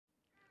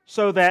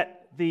so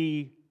that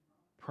the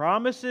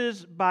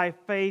promises by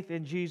faith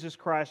in Jesus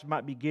Christ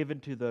might be given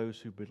to those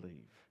who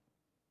believe.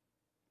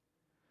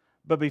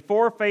 But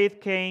before faith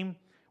came,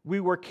 we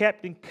were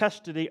kept in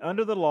custody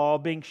under the law,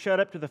 being shut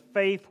up to the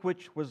faith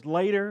which was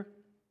later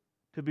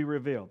to be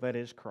revealed, that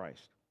is,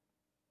 Christ.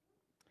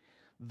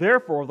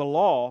 Therefore, the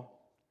law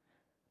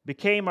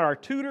became our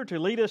tutor to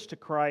lead us to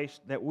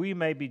Christ, that we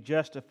may be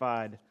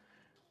justified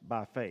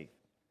by faith.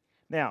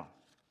 Now,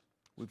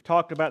 we've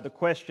talked about the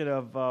question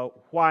of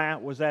why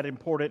was that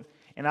important,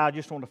 and I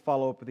just want to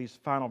follow up with these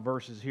final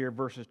verses here,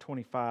 verses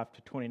 25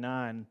 to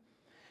 29,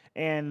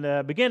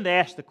 and begin to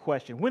ask the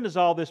question, when does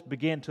all this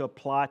begin to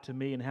apply to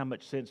me, and how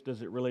much sense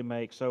does it really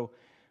make? So,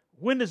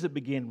 when does it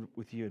begin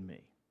with you and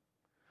me?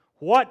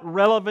 What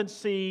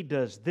relevancy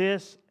does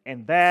this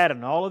and that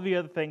and all of the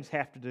other things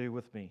have to do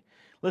with me?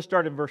 Let's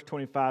start in verse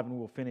 25 and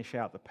we'll finish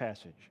out the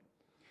passage.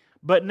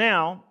 But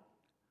now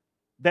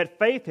that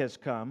faith has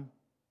come,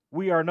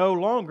 we are no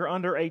longer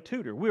under a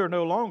tutor. We are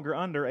no longer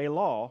under a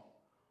law.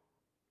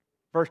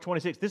 Verse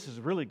 26, this is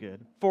really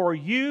good. For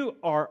you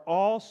are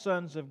all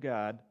sons of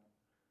God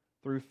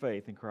through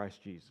faith in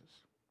Christ Jesus.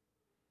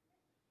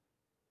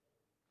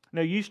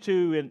 Now,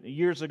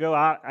 years ago,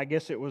 I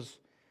guess it was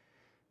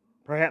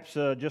perhaps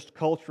just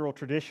cultural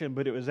tradition,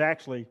 but it was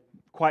actually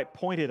quite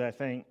pointed, I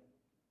think.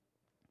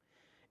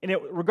 And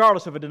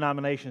regardless of a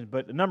denomination,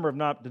 but a number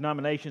of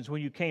denominations,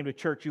 when you came to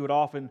church, you would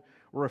often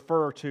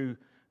refer to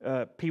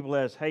people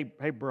as, hey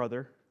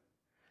brother,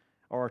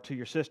 or to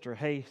your sister,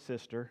 hey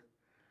sister.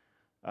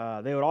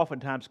 They would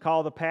oftentimes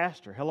call the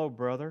pastor, hello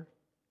brother.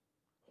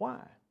 Why?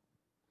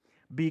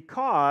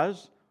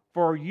 Because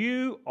for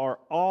you are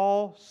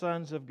all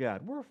sons of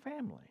God. We're a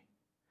family.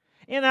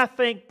 And I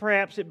think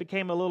perhaps it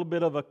became a little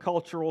bit of a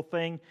cultural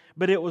thing,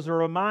 but it was a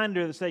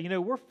reminder that said,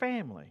 we're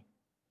family.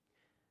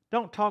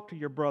 Don't talk to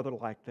your brother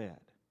like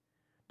that.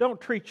 Don't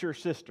treat your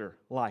sister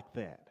like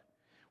that.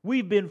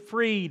 We've been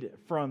freed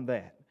from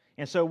that.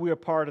 And so we are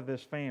part of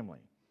this family.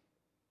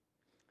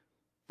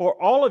 For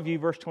all of you,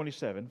 verse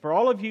 27, for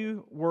all of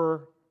you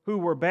who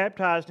were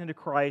baptized into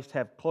Christ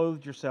have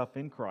clothed yourself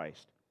in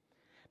Christ.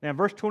 Now in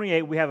verse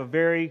 28, we have a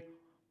very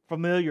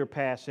familiar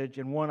passage,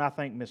 and one I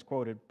think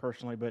misquoted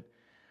personally, but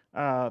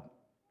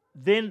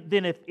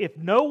then if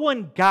no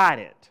one got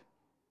it,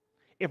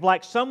 if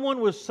like someone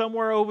was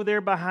somewhere over there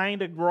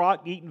behind a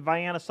rock eating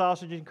Vienna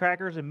sausage and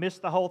crackers and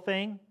missed the whole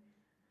thing,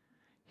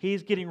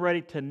 he's getting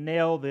ready to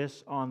nail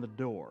this on the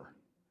door.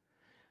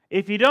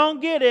 If you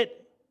don't get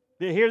it,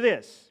 hear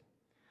this.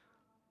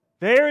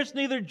 There is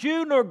neither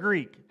Jew nor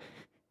Greek.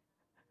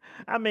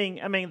 I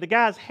mean, the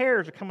guy's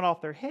hairs are coming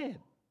off their head.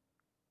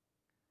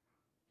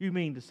 You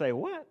mean to say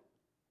what?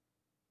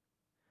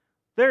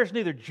 There's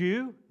neither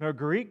Jew nor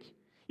Greek.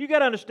 You got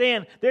to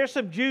understand, there's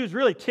some Jews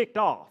really ticked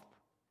off.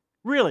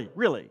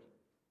 Really.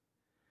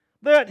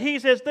 But he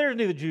says there's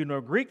neither Jew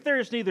nor Greek.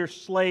 There's neither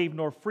slave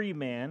nor free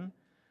man.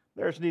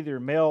 There's neither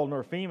male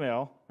nor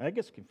female. That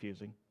gets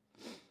confusing.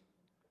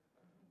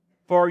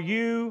 For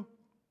you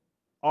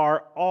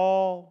are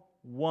all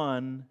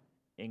one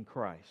in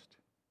Christ.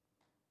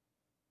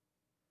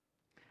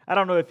 I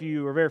don't know if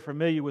you are very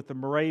familiar with the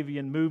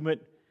Moravian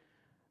movement.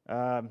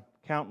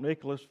 Count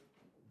Nicholas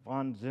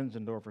von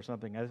Zinzendorf or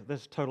something.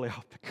 This is totally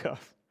off the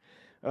cuff.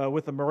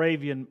 With the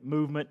Moravian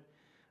movement.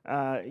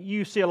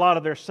 You see a lot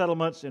of their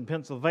settlements in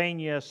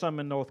Pennsylvania, some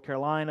in North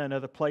Carolina and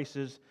other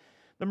places.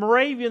 The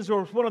Moravians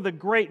were one of the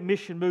great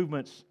mission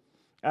movements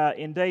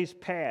in days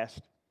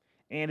past.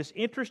 And it's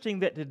interesting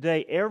that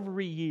today,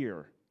 every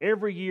year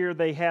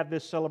they have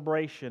this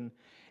celebration.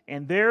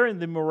 And there in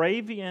the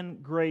Moravian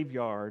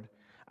graveyard,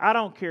 I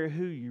don't care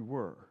who you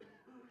were.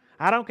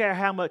 I don't care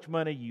how much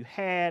money you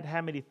had,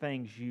 how many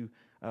things you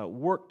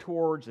worked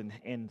towards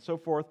and so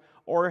forth,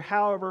 or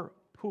however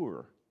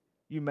poor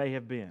you may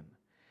have been.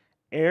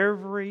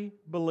 Every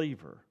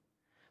believer,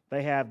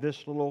 they have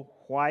this little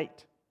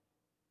white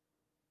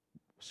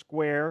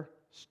square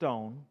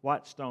stone,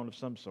 white stone of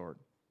some sort.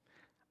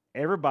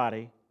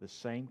 Everybody the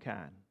same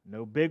kind.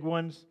 No big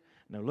ones,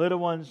 no little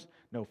ones,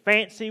 no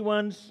fancy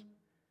ones.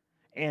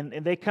 And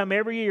they come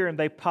every year and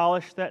they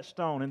polish that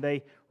stone and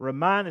they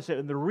remind us.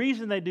 And the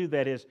reason they do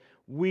that is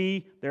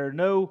there are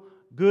no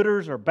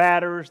gooders or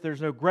badders.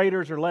 There's no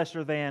greaters or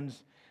lesser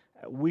thans.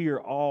 We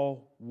are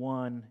all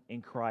one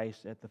in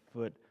Christ at the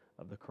foot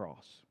of the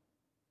cross.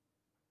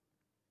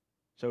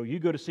 So you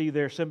go to see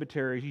their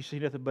cemeteries, you see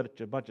nothing but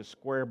a bunch of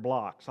square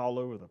blocks all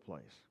over the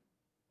place.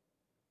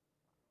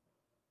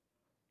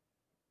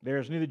 There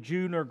is neither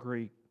Jew nor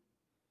Greek,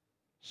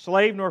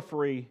 slave nor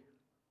free,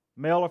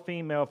 male or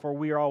female, for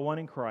we are all one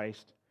in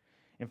Christ.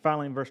 And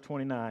finally in verse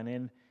 29,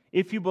 and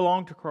if you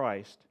belong to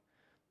Christ,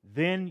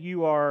 then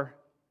you are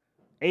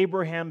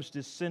Abraham's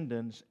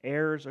descendants,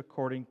 heirs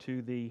according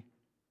to the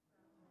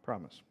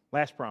promise.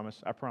 Last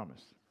promise, I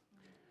promise.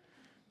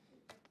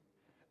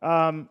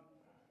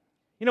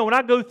 When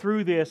I go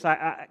through this,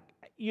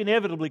 you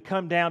inevitably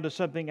come down to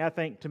something I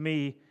think to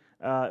me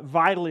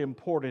vitally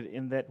important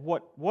in that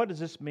what does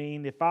this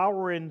mean? If I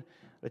were in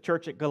the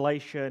church at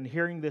Galatia and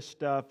hearing this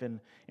stuff and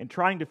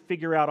trying to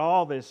figure out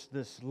all this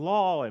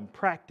law and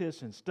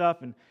practice and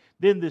stuff, and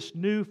then this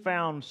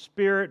newfound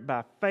spirit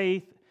by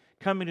faith,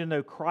 coming to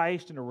know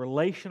Christ in a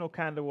relational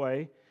kind of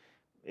way,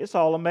 it's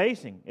all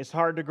amazing. It's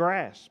hard to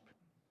grasp.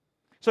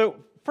 So,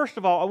 first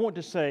of all, I want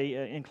to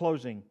say in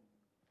closing,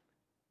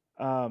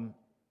 and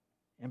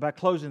by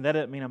closing, that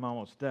doesn't mean I'm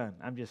almost done.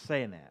 I'm just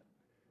saying that.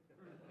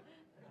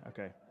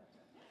 Okay.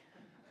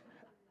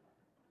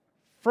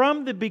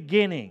 From the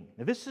beginning,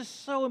 now this is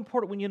so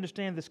important when you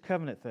understand this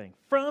covenant thing.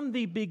 From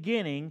the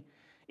beginning,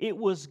 it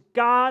was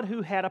God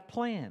who had a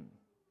plan.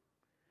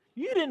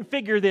 You didn't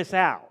figure this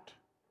out.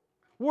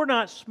 We're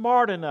not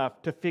smart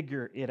enough to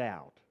figure it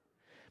out.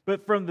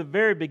 But from the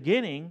very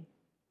beginning,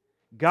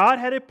 God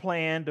had a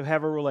plan to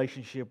have a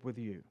relationship with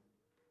you.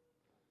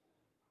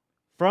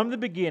 From the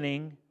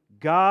beginning,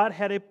 God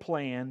had a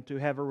plan to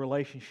have a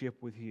relationship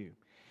with you.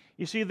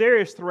 You see, there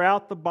is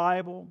throughout the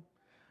Bible,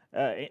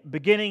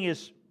 beginning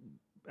is,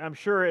 I'm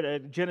sure,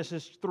 at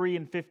Genesis 3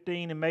 and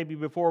 15 and maybe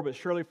before, but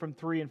surely from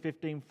 3 and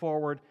 15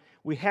 forward,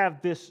 we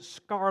have this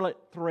scarlet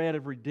thread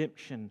of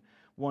redemption,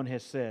 one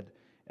has said,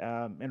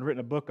 and written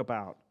a book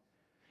about.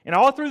 And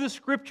all through the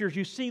Scriptures,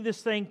 you see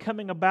this thing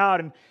coming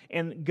about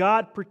and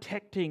God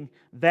protecting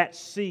that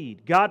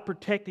seed, God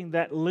protecting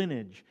that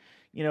lineage.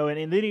 You know,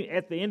 and then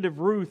at the end of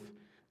Ruth,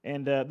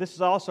 and this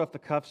is also off the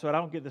cuff, so I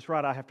don't get this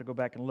right, I have to go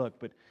back and look,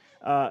 but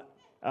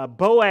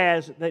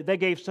Boaz, they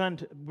gave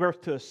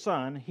birth to a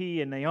son,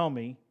 he and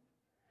Naomi,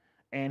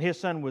 and his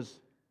son was...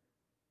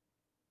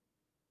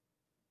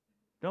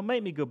 Don't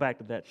make me go back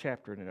to that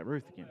chapter in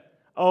Ruth again.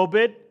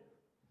 Obed.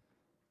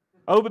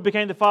 Obed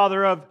became the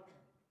father of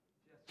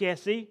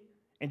Jesse,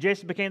 and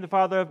Jesse became the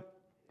father of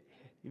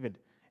David.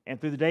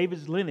 And through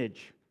David's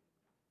lineage,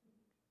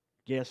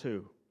 guess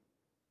who?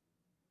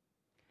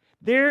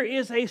 There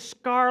is a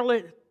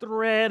scarlet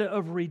thread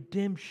of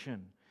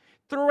redemption.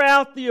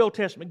 Throughout the Old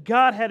Testament,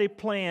 God had a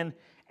plan,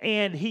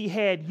 and He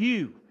had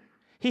you.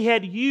 He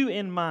had you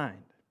in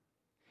mind.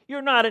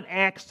 You're not an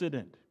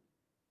accident.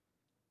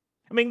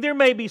 I mean, there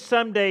may be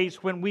some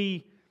days when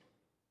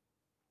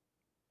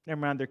never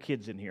mind, there are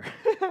kids in here.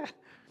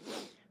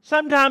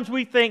 Sometimes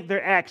we think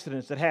they're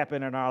accidents that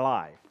happen in our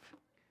life.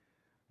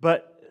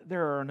 But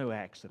there are no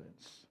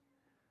accidents.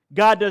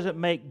 God doesn't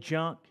make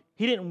junk.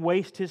 He didn't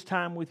waste His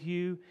time with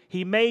you.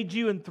 He made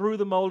you and threw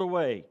the mold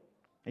away.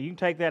 And you can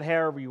take that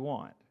however you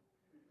want.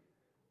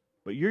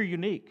 But you're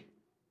unique.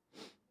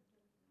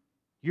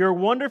 You're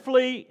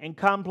wonderfully and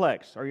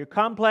complex. Or you're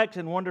complex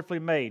and wonderfully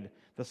made,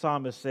 the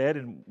psalmist said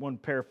in one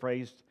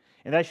paraphrase.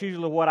 And that's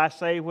usually what I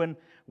say when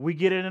we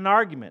get in an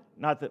argument.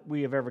 Not that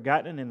we have ever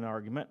gotten in an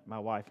argument, my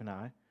wife and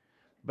I.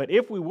 But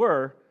if we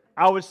were,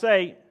 I would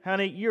say,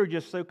 honey, you're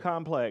just so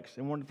complex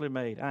and wonderfully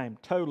made. I am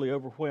totally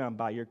overwhelmed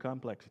by your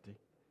complexity.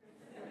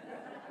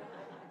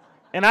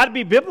 And I'd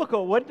be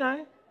biblical, wouldn't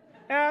I?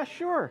 Yeah,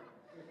 sure.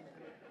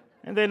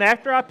 And then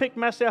after I picked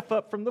myself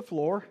up from the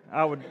floor,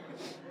 I would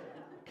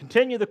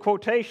continue the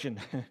quotation.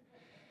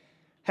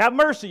 Have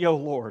mercy, O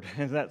Lord.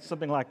 And that's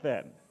something like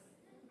that.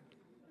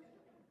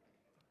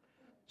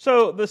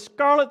 So the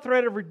scarlet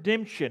thread of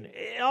redemption,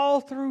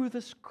 all through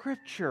the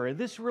Scripture,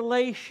 this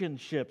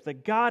relationship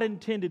that God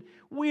intended,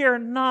 we are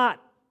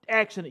not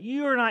accident.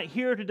 You are not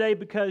here today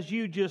because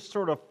you just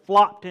sort of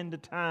flopped into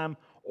time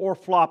or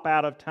flop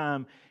out of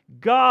time.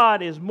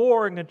 God is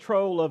more in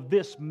control of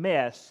this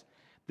mess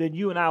than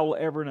you and I will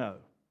ever know.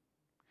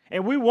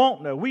 And we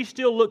won't know. We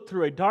still look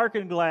through a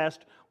darkened glass.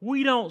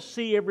 We don't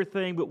see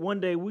everything, but one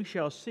day we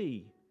shall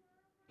see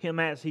Him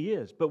as He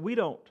is. But we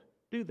don't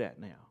do that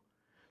now.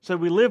 So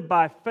we live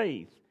by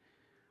faith,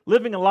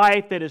 living a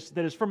life that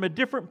is from a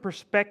different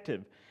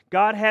perspective.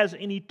 God has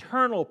an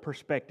eternal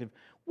perspective.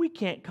 We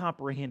can't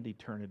comprehend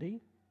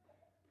eternity.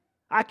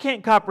 I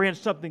can't comprehend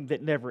something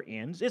that never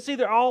ends. It's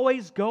either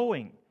always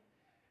going.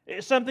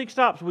 Something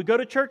stops. We go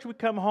to church, we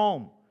come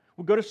home.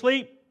 We go to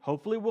sleep,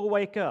 hopefully we'll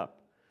wake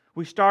up.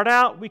 We start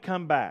out, we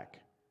come back.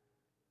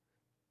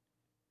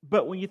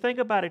 But when you think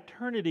about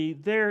eternity,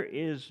 there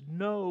is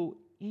no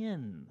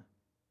end.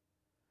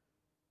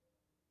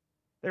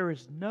 There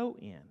is no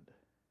end.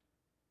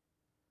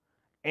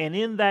 And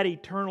in that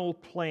eternal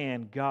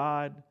plan,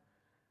 God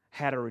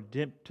had a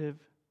redemptive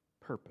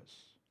purpose.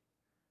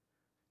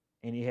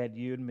 And He had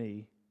you and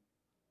me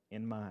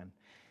in mind.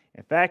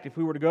 In fact, if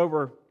we were to go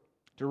over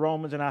to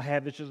Romans, and I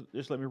have this,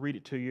 just let me read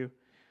it to you.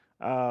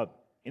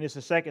 And it's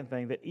the second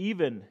thing,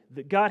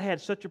 that God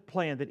had such a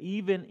plan that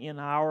even in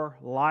our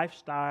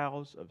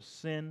lifestyles of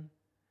sin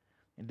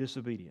and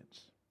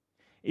disobedience,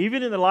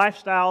 even in the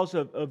lifestyles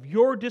of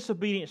your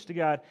disobedience to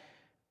God,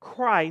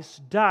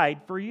 Christ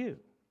died for you.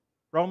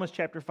 Romans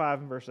chapter 5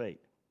 and verse 8.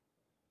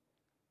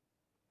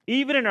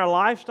 Even in our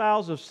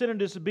lifestyles of sin and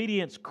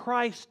disobedience,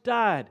 Christ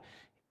died.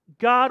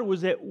 God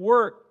was at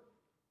work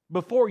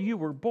before you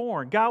were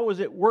born. God was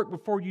at work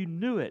before you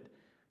knew it.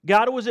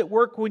 God was at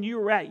work when you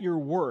were at your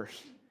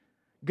worst.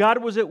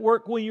 God was at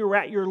work when you were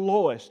at your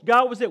lowest.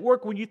 God was at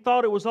work when you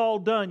thought it was all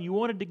done. You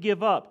wanted to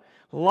give up.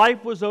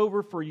 Life was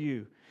over for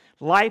you.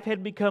 Life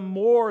had become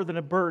more than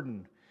a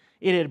burden.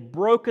 It had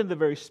broken the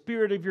very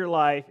spirit of your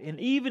life, and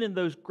even in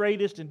those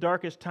greatest and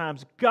darkest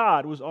times,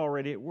 God was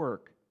already at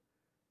work.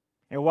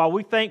 And while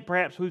we think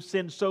perhaps we've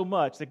sinned so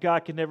much that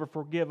God can never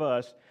forgive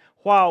us,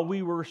 while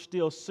we were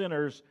still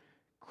sinners,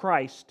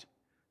 Christ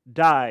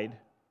died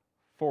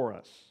for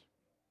us.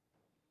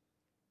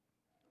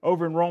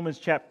 Over in Romans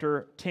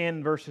chapter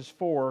 10, verses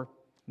 4,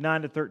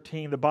 9 to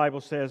 13, the Bible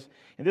says,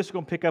 and this is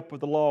going to pick up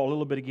with the law a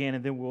little bit again,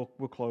 and then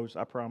we'll close,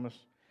 I promise.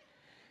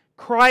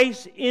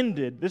 Christ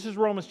ended, this is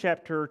Romans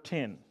chapter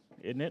 10,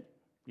 isn't it?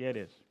 Yeah, it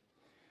is.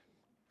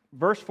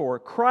 Verse 4,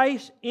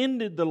 Christ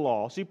ended the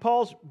law. See,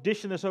 Paul's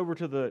dishing this over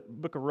to the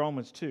book of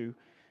Romans too.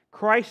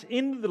 Christ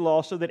ended the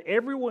law so that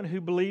everyone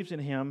who believes in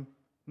Him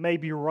may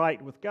be right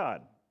with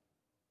God.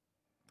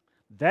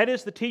 That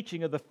is the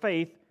teaching of the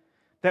faith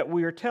that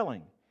we are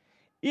telling.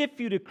 If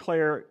you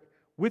declare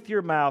with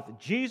your mouth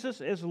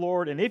Jesus is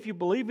Lord, and if you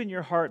believe in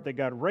your heart that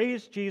God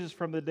raised Jesus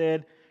from the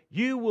dead,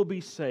 you will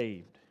be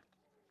saved.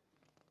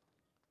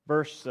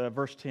 Verse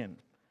 10.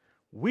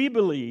 We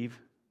believe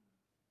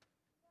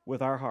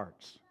with our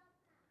hearts,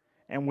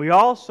 and we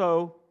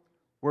also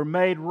were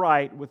made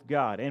right with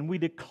God, and we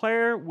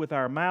declare with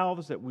our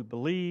mouths that we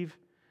believe,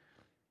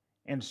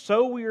 and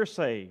so we are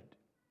saved.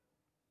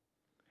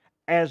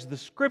 As the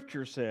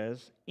Scripture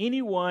says,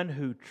 anyone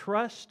who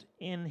trusts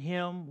in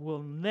Him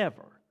will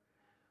never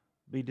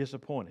be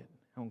disappointed.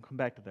 I'm going to come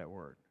back to that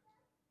word.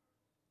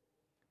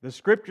 The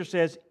Scripture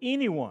says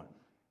anyone,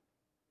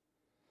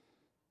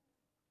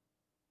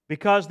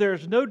 because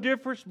there's no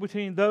difference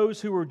between those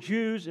who are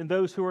Jews and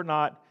those who are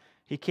not.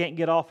 He can't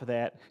get off of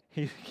that.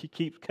 He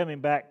keeps coming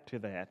back to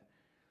that.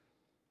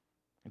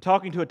 And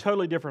talking to a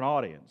totally different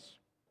audience.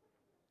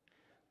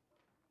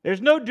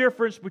 There's no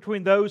difference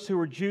between those who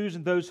are Jews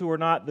and those who are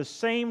not. The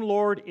same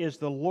Lord is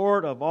the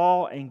Lord of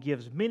all and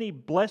gives many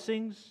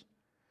blessings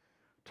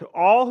to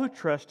all who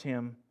trust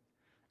Him.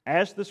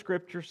 As the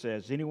Scripture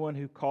says, anyone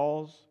who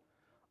calls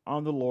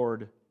on the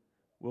Lord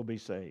will be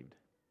saved.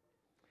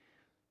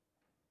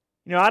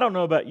 You know, I don't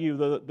know about you.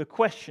 The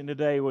question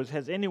today was,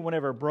 has anyone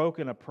ever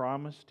broken a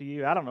promise to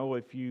you? I don't know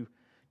if you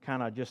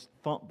kind of just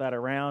thumped that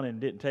around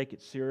and didn't take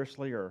it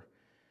seriously,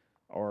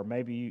 or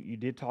maybe you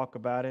did talk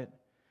about it.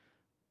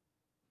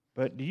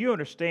 But do you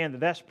understand that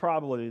that's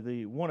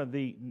probably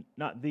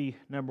not the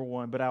number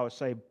one, but I would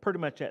say pretty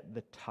much at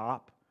the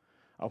top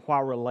of why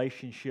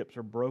relationships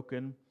are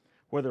broken,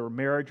 whether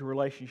marriage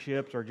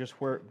relationships or just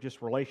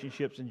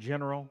relationships in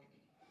general?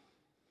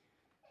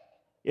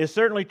 It's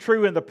certainly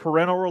true in the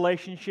parental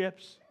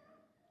relationships.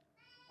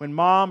 When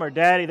mom or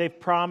daddy, they've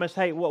promised,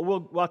 hey,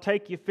 I'll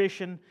take you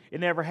fishing. It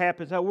never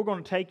happens. Oh, we're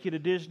going to take you to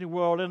Disney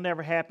World. It'll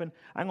never happen.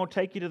 I'm going to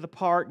take you to the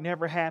park.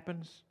 Never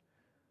happens.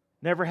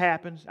 Never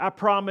happens. I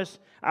promise.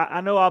 I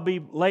know I'll be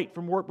late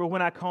from work, but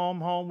when I come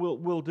home,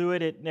 we'll do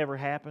it. It never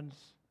happens.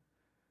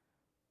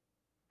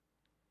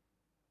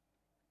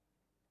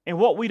 And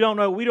what we don't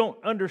know, we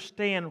don't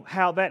understand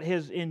how that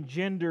has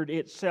engendered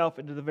itself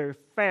into the very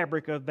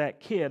fabric of that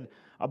kid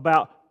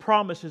about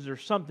promises or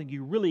something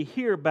you really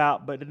hear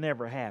about, but it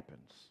never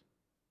happens.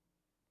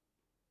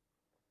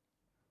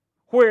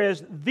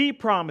 Whereas the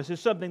promise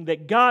is something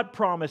that God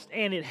promised,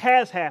 and it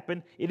has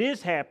happened, it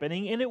is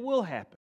happening, and it will happen.